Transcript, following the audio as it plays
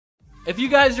If you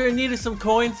guys are in need of some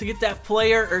coins to get that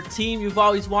player or team you've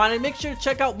always wanted, make sure to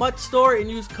check out Mutt Store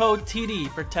and use code TD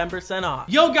for 10% off.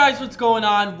 Yo guys, what's going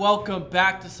on? Welcome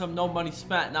back to some No Money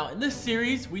Spent. Now in this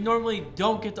series, we normally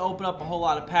don't get to open up a whole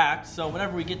lot of packs, so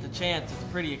whenever we get the chance,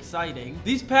 it's pretty exciting.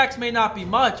 These packs may not be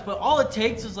much, but all it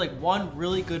takes is like one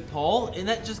really good pull, and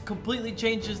that just completely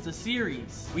changes the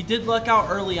series. We did luck out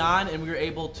early on, and we were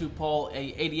able to pull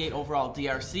a 88 overall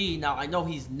DRC. Now I know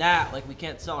he's not, like we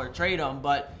can't sell or trade him,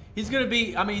 but he's going to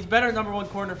be, I mean, he's been our #1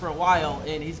 corner for a while,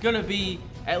 and he's going to be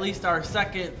at least our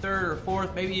second, third, or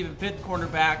fourth, maybe even fifth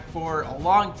cornerback for a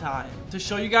long time. To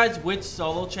show you guys which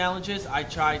solo challenges I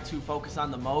try to focus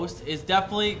on the most is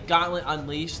definitely Gauntlet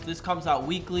Unleashed. This comes out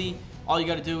weekly. All you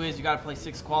got to do is you got to play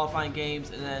 6 qualifying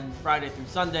games, and then Friday through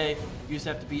Sunday, you just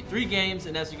have to beat 3 games,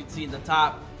 and as you can see in the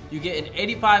top, you get an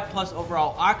 85 plus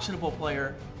overall auctionable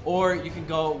player, or you can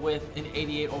go with an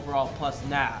 88 overall plus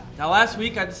Nat. Now last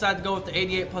week I decided to go with the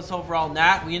 88 plus overall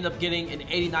Nat. We ended up getting an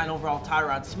 89 overall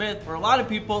Tyron Smith. For a lot of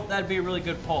people, that'd be a really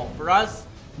good pull. For us,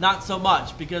 not so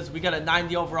much, because we got a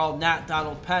 90 overall Nat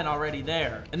Donald Penn already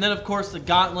there. And then of course the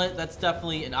Gauntlet, that's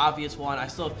definitely an obvious one. I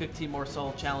still have 15 more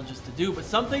solo challenges to do, but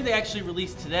something they actually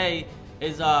released today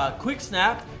is Quick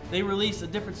Snap. They release a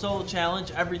different solo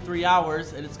challenge every 3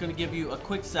 hours, and it's going to give you a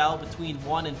quick sell between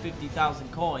 1 and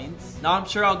 50,000 coins. Now I'm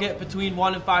sure I'll get between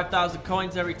 1 and 5,000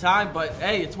 coins every time, but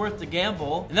hey, it's worth the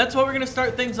gamble. And that's what we're going to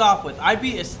start things off with. I'd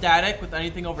be ecstatic with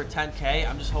anything over 10k.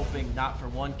 I'm just hoping not for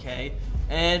 1k.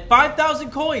 And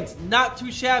 5,000 coins, not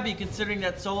too shabby considering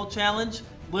that solo challenge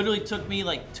literally took me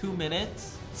like 2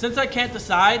 minutes. Since I can't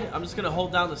decide, I'm just going to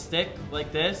hold down the stick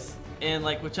like this. And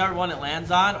like whichever one it lands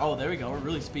on, oh there we go, we're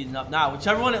really speeding up now.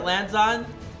 Whichever one it lands on,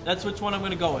 that's which one I'm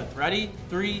gonna go with. Ready?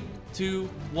 3, 2,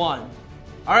 1.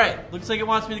 Alright, looks like it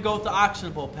wants me to go with the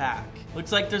auctionable pack.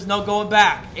 Looks like there's no going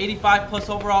back. 85 plus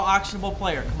overall auctionable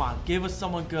player. Come on, give us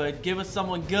someone good. Give us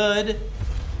someone good.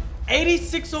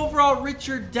 86 overall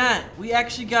Richard Dent. We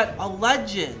actually got a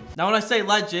legend. Now when I say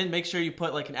legend, make sure you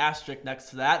put like an asterisk next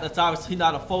to that. That's obviously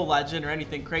not a full legend or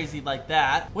anything crazy like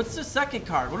that. What's the second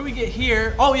card? What do we get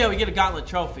here? Oh yeah, we get a Gauntlet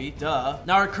trophy, duh.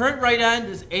 Now our current right end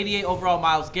is 88 overall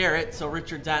Myles Garrett, so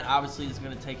Richard Dent obviously is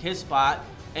going to take his spot.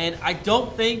 And I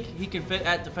don't think he can fit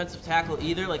at defensive tackle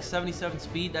either. Like 77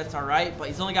 speed, that's all right, but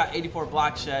he's only got 84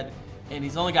 block shed, and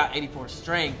he's only got 84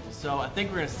 strength, so I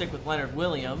think we're going to stick with Leonard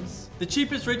Williams. The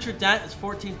cheapest Richard Dent is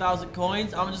 14,000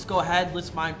 coins. I'm going to just go ahead and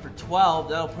list mine for 12.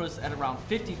 That'll put us at around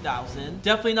 50,000.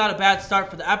 Definitely not a bad start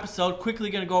for the episode.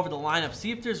 Quickly going to go over the lineup,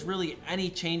 see if there's really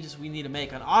any changes we need to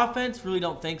make. On offense, really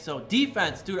don't think so.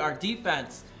 Defense, dude, our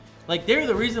defense, like they're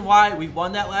the reason why we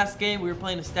won that last game. We were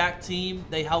playing a stacked team.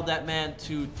 They held that man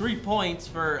to 3 points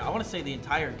for, I want to say, the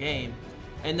entire game.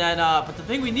 And then, but the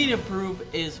thing we need to improve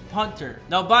is punter.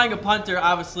 Now, buying a punter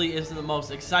obviously isn't the most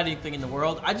exciting thing in the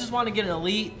world. I just want to get an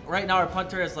elite. Right now, our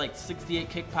punter has like 68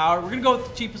 kick power. We're going to go with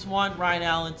the cheapest one, Ryan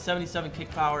Allen, 77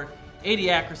 kick power, 80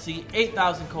 accuracy,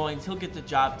 8,000 coins. He'll get the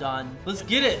job done. Let's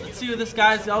get it. Let's see what this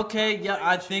guy's. Okay, yeah,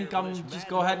 I think I'm just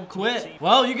go ahead and quit.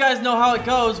 Well, you guys know how it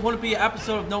goes. Wouldn't be an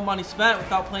episode of No Money Spent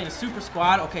without playing a super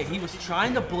squad. Okay, he was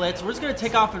trying to blitz. We're just going to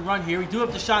take off and run here. We do have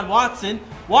Deshaun Watson.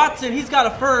 Watson, he's got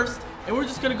a first. And we're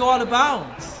just going to go out of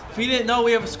bounds. If he didn't know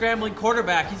we have a scrambling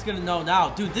quarterback, he's going to know now.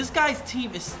 Dude, this guy's team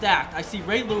is stacked. I see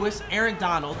Ray Lewis, Aaron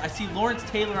Donald. I see Lawrence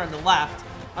Taylor on the left.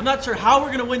 I'm not sure how we're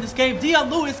going to win this game. Dion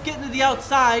Lewis getting to the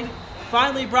outside.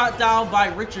 Finally brought down by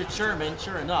Richard Sherman,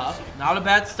 sure enough. Not a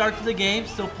bad start to the game.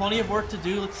 Still plenty of work to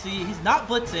do. Let's see. He's not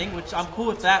blitzing, which I'm cool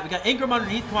with that. We got Ingram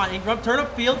underneath. Come on, Ingram. Turn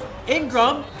up field.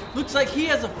 Ingram looks like he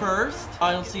has a first.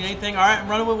 I don't see anything. All right, I'm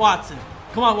running with Watson.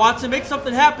 Come on, Watson, make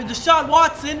something happen. Deshaun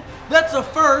Watson, that's a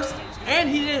first, and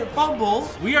he didn't fumble.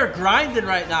 We are grinding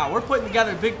right now. We're putting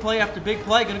together big play after big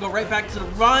play. Gonna go right back to the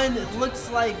run. It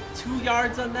looks like 2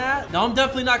 yards on that. Now, I'm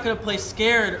definitely not gonna play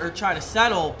scared or try to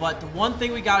settle, but the one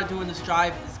thing we gotta do in this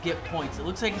drive is get points. It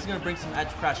looks like he's gonna bring some edge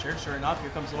pressure. Sure enough,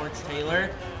 here comes Lawrence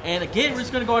Taylor. And again, we're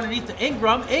just gonna go underneath to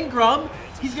Ingram. Ingram,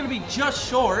 he's going to be just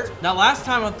short. Now, last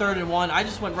time on 3rd and 1, I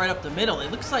just went right up the middle.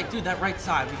 It looks like, dude, that right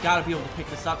side, we got to be able to pick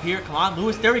this up here. Come on,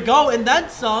 Lewis. There we go. And then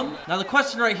some. Now, the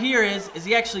question right here is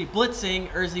he actually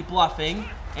blitzing or is he bluffing?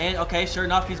 And, okay, sure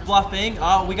enough, he's bluffing.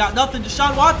 Oh, we got nothing.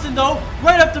 Deshaun Watson, though,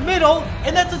 right up the middle.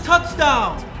 And that's a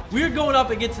touchdown. We're going up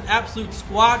against an absolute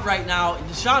squad right now. And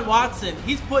Deshaun Watson,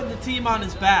 he's putting the team on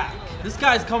his back. This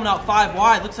guy's coming out 5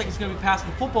 wide. Looks like he's going to be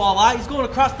passing the football a lot. He's going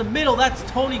across the middle. That's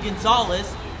Tony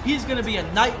Gonzalez. He's going to be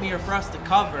a nightmare for us to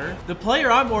cover. The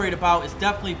player I'm worried about is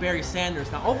definitely Barry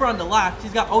Sanders. Now, over on the left,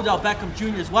 he's got Odell Beckham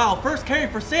Jr. as well. First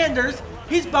carry for Sanders.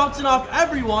 He's bouncing off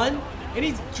everyone, and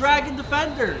he's dragging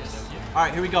defenders. All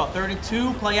right, here we go. 3rd and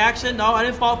 2. Play action. No, I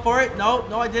didn't fall for it. No,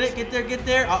 I didn't. Get there, get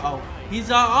there. Uh-oh. He's,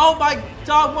 oh my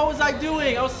dog, what was I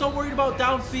doing? I was so worried about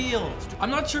downfield. I'm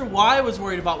not sure why I was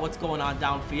worried about what's going on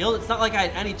downfield. It's not like I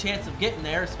had any chance of getting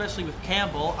there, especially with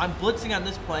Campbell. I'm blitzing on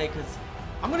this play because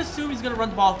I'm going to assume he's going to run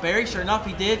the ball with Barry. Sure enough,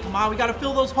 he did. Come on, we got to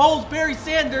fill those holes. Barry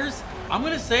Sanders. I'm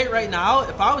going to say it right now.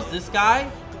 If I was this guy,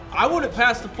 I wouldn't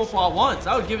pass the football once.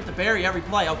 I would give it to Barry every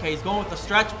play. Okay, he's going with the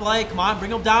stretch play. Come on,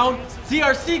 bring him down.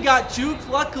 DRC got juked.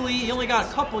 Luckily, he only got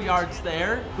a couple yards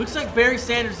there. Looks like Barry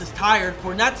Sanders is tired.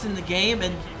 Fournette's in the game,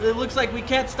 and it looks like we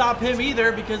can't stop him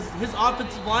either because his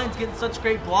offensive line's getting such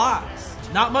great blocks.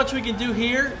 Not much we can do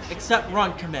here except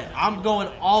run commit. I'm going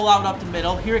all out up the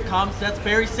middle. Here it comes. That's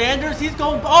Barry Sanders. He's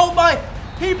going, oh my,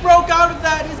 he broke out of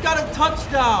that. He's got a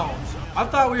touchdown. I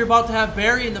thought we were about to have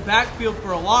Barry in the backfield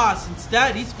for a loss.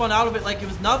 Instead, he spun out of it like it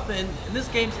was nothing, and this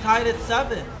game's tied at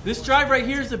 7. This drive right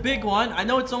here is a big one. I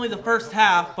know it's only the first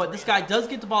half, but this guy does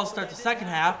get the ball to start the second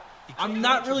half. I'm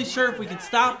not really sure if we can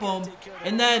stop him.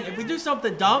 And then if we do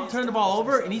something dumb, turn the ball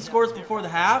over, and he scores before the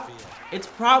half, it's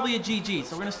probably a GG.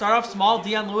 So we're going to start off small.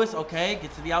 Deion Lewis, okay,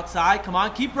 get to the outside. Come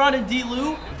on, keep running,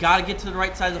 D-Lou. We got to get to the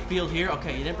right side of the field here.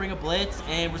 Okay, he didn't bring a blitz,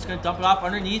 and we're just going to dump it off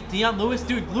underneath. Deion Lewis,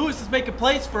 dude, Lewis is making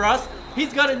plays for us.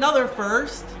 He's got another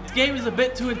first. This game is a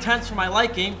bit too intense for my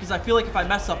liking because I feel like if I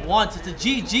mess up once, it's a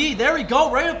GG. There we go,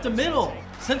 right up the middle.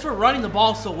 Since we're running the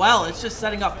ball so well, it's just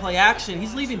setting up play action.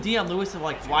 He's leaving Deion Lewis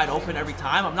like wide open every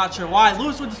time. I'm not sure why.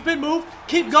 Lewis with the spin move.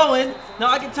 Keep going.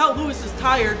 Now I can tell Lewis is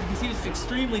tired because he was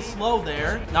extremely slow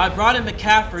there. Now I brought in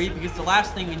McCaffrey because the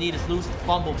last thing we need is Lewis to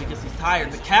fumble because he's tired.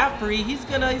 McCaffrey, he's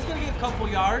gonna get a couple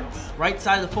yards. Right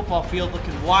side of the football field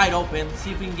looking wide open. Let's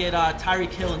see if we can get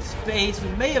Tyreek Hill in space.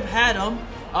 We may have had him.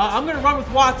 I'm going to run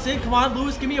with Watson. Come on,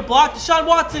 Lewis, give me a block. Deshaun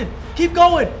Watson, keep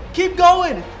going. Keep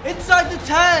going. Inside the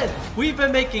 10. We've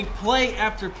been making play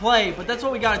after play, but that's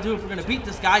what we got to do if we're going to beat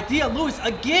this guy. Deion Lewis,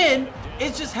 again,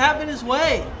 it's just having his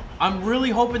way. I'm really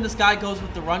hoping this guy goes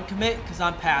with the run commit because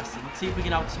I'm passing. Let's see if we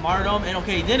can outsmart him. And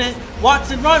okay, he didn't.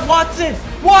 Watson, run. Watson.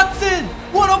 Watson.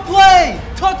 What a play.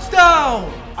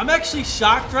 Touchdown. I'm actually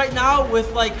shocked right now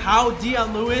with like how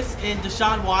Deion Lewis and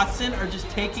Deshaun Watson are just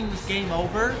taking this game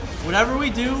over. Whatever we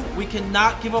do, we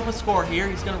cannot give up a score here.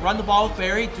 He's going to run the ball with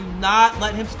Barry. Do not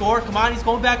let him score. Come on, he's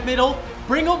going back middle.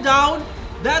 Bring him down.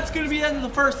 That's going to be the end of the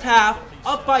first half.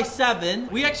 Up by 7.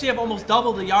 We actually have almost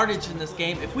double the yardage in this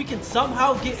game. If we can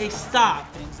somehow get a stop,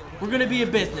 we're going to be in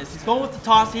business. He's going with the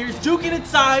toss here. He's juking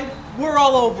inside. We're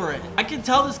all over it. I can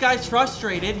tell this guy's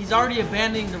frustrated. He's already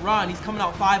abandoning the run. He's coming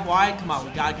out 5 wide. Come on,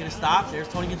 we got to get a stop. There's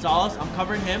Tony Gonzalez. I'm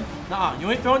covering him. Nuh-uh,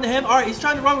 you ain't throwing to him. All right, he's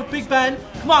trying to run with Big Ben.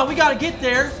 Come on, we got to get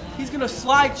there. He's going to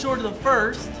slide short of the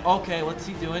first. Okay, what's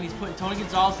he doing? He's putting Tony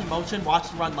Gonzalez in motion. Watch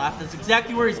the run left. That's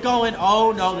exactly where he's going.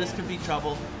 Oh, no, this could be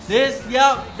trouble.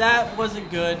 Yep, that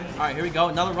wasn't good. All right, here we go.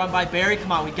 Another run by Barry.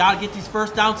 Come on, we got to get these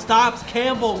first down stops.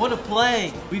 Campbell, what a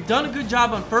play. We've done a good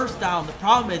job on first down. The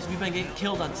problem is we've been getting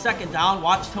killed on second down.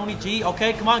 Watch Tony G.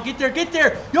 Okay, come on, get there, get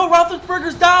there. Yo,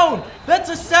 Roethlisberger's down. That's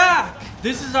a sack.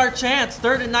 This is our chance.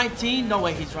 3rd and 19. No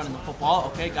way he's running the football.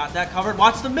 Okay, got that covered.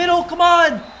 Watch the middle. Come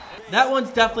on. That one's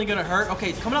definitely going to hurt.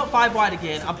 Okay, he's coming out 5 wide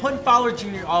again. I'm putting Fowler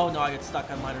Jr. Oh, no, I get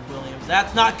stuck on Leonard Williams.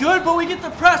 That's not good, but we get the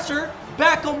pressure.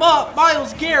 Back him up.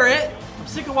 Myles Garrett. I'm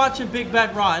sick of watching Big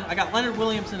Ben run. I got Leonard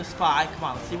Williams in a spy. Come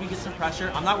on, let's see if we can get some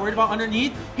pressure. I'm not worried about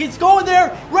underneath. He's going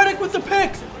there. Reddick with the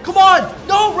pick. Come on.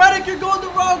 No, Reddick, you're going the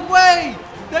wrong way.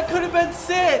 That could have been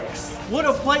 6. What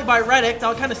a play by Reddick.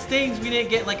 Now, it kind of stings we didn't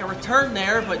get like a return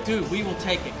there, but dude, we will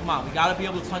take it. Come on, we got to be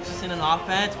able to punch this in an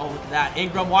offense. Oh, look at that.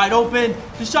 Ingram wide open.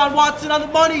 Deshaun Watson on the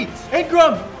money.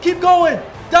 Ingram, keep going.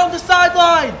 Down the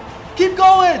sideline. Keep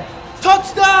going.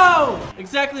 Touchdown!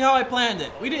 Exactly how I planned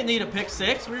it. We didn't need a pick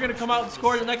 6. We were going to come out and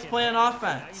score the next play on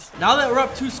offense. Now that we're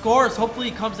up 2 scores, hopefully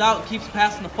he comes out and keeps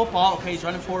passing the football. Okay, he's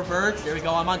running 4 verts. There we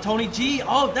go. I'm on Tony G.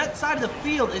 Oh, that side of the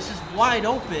field is just wide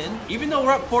open. Even though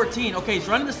we're up 14. Okay, he's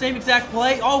running the same exact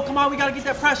play. Oh, come on. We got to get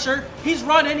that pressure. He's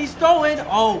running. He's throwing.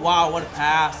 Oh, wow. What a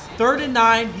pass. 3rd and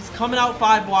 9. He's coming out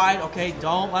 5 wide. Okay,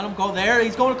 don't let him go there.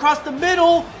 He's going across the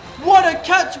middle. What a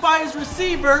catch by his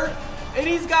receiver. And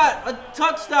he's got a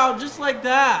touchdown just like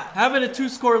that. Having a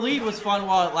 2-score lead was fun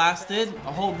while it lasted.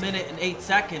 A whole minute and 8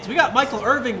 seconds. We got Michael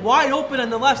Irving wide open on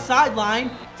the left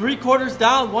sideline. 3 quarters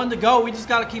down, 1 to go. We just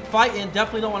got to keep fighting.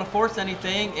 Definitely don't want to force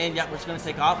anything. And yeah, we're just going to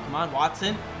take off. Come on,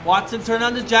 Watson. Watson, turn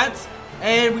on the Jets.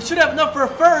 And we should have enough for a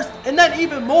first. And then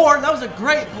even more. That was a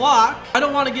great block. I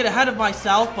don't want to get ahead of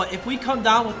myself. But if we come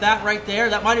down with that right there,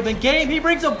 that might have been game. He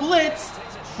brings a blitz.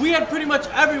 We had pretty much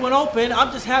everyone open.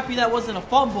 I'm just happy that wasn't a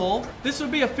fumble. This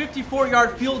would be a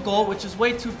 54-yard field goal, which is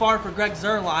way too far for Greg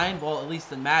Zuerlein. Well, at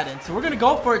least in Madden. So we're going to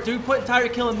go for it, dude. Putting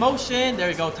Tyreek Hill in motion.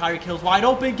 There you go. Tyreek Hill's wide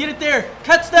open. Get it there.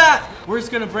 Catch that. We're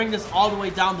just going to bring this all the way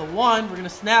down to 1. We're going to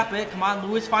snap it. Come on,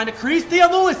 Lewis. Find a crease.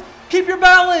 Dion Lewis, keep your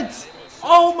balance.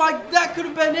 Oh my, that could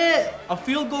have been it. A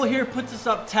field goal here puts us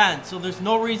up 10. So there's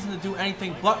no reason to do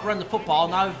anything but run the football.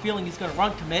 Now I have a feeling he's going to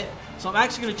run commit. So I'm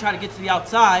actually going to try to get to the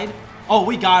outside. Oh,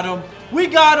 we got him. We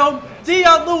got him.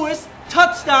 Dion Lewis,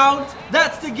 touchdown.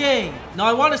 That's the game. Now,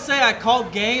 I want to say I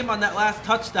called game on that last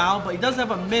touchdown, but he does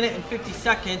have a minute and 50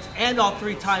 seconds and all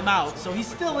 3 timeouts, so he's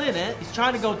still in it. He's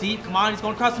trying to go deep. Come on, he's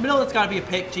going across the middle. It's got to be a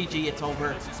pick. GG, it's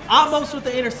over. Almost with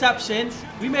the interception.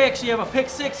 We may actually have a pick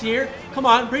 6 here. Come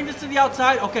on, bring this to the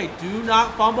outside. Okay, do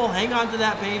not fumble. Hang on to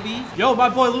that, baby. Yo, my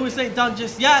boy Lewis ain't done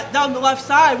just yet. Down the left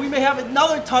side, we may have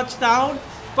another touchdown.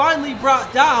 Finally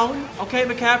brought down. Okay,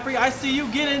 McCaffrey, I see you.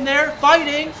 Get in there.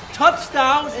 Fighting.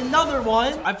 Touchdown. Another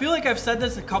one. I feel like I've said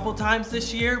this a couple times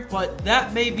this year, but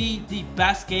that may be the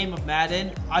best game of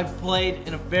Madden I've played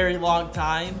in a very long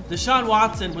time. Deshaun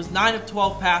Watson was 9 of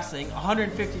 12 passing,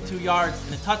 152 yards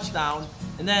and a touchdown.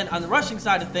 And then on the rushing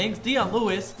side of things, Dion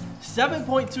Lewis,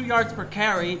 7.2 yards per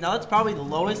carry. Now that's probably the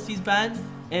lowest he's been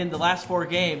in the last 4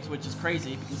 games, which is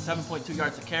crazy because 7.2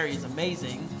 yards a carry is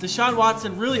amazing. Deshaun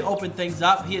Watson really opened things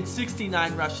up. He had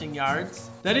 69 rushing yards.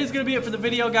 That is going to be it for the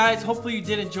video, guys. Hopefully you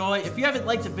did enjoy. If you haven't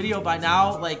liked the video by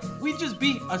now, like, we just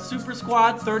beat a super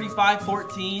squad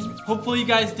 35-14. Hopefully you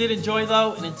guys did enjoy,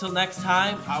 though. And until next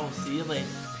time, I will see you later.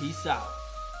 Peace out.